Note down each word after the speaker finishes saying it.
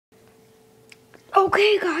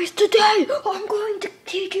Okay guys, today I'm going to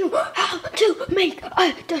teach you how to make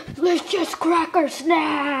a delicious cracker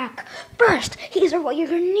snack. First, these are what you're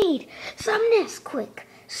going to need. Some Nesquik,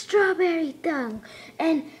 strawberry tongue,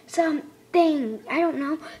 and something, I don't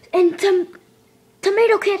know, and some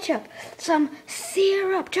tomato ketchup, some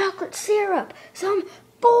syrup, chocolate syrup, some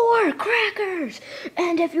 4 crackers,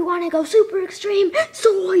 and if you want to go super extreme,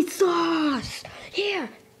 soy sauce. Here,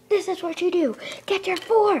 this is what you do. Get your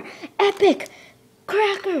 4 epic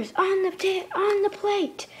crackers on the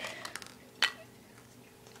plate.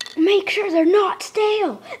 Make sure they're not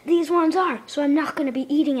stale. These ones are, so I'm not going to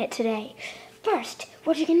be eating it today. First,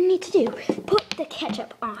 what you're going to need to do, put the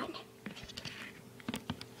ketchup on.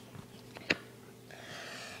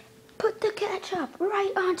 Put the ketchup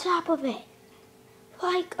right on top of it,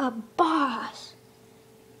 like a boss.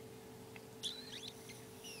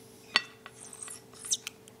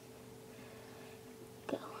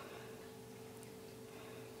 Go.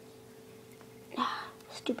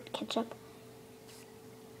 Stupid ketchup.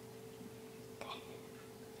 Okay.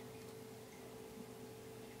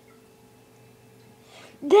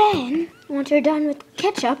 Then, once you're done with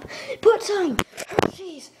ketchup, put some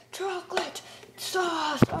Hershey's chocolate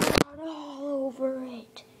sauce all over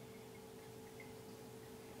it.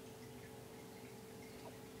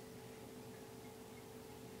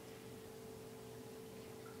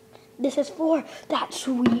 This is for that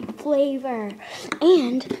sweet flavor.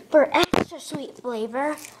 And for extra sweet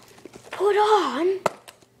flavor, put on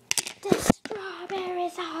the strawberry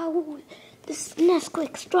sauce, this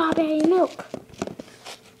Nesquik strawberry milk.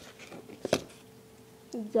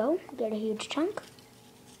 There you go, get a huge chunk,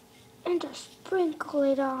 and just sprinkle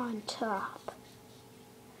it on top.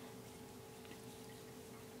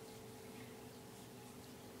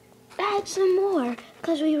 Add some more,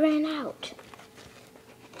 because we ran out.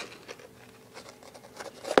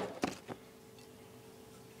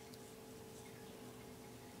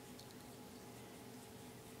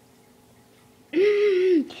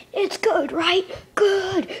 It's good, right?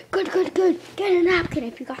 Good. Get a napkin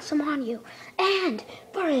if you got some on you. And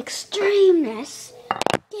for extremeness,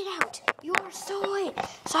 get out your soy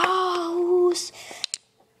sauce.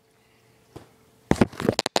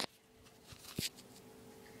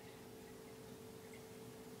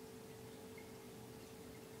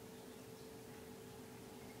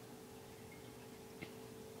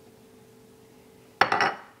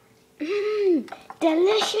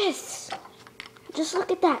 Delicious. Just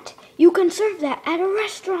look at that. You can serve that at a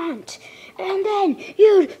restaurant, and then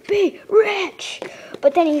you'd be rich.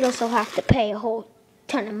 But then you'd also have to pay a whole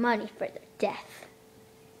ton of money for the death.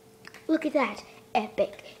 Look at that.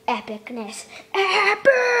 Epicness.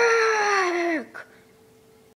 Epic!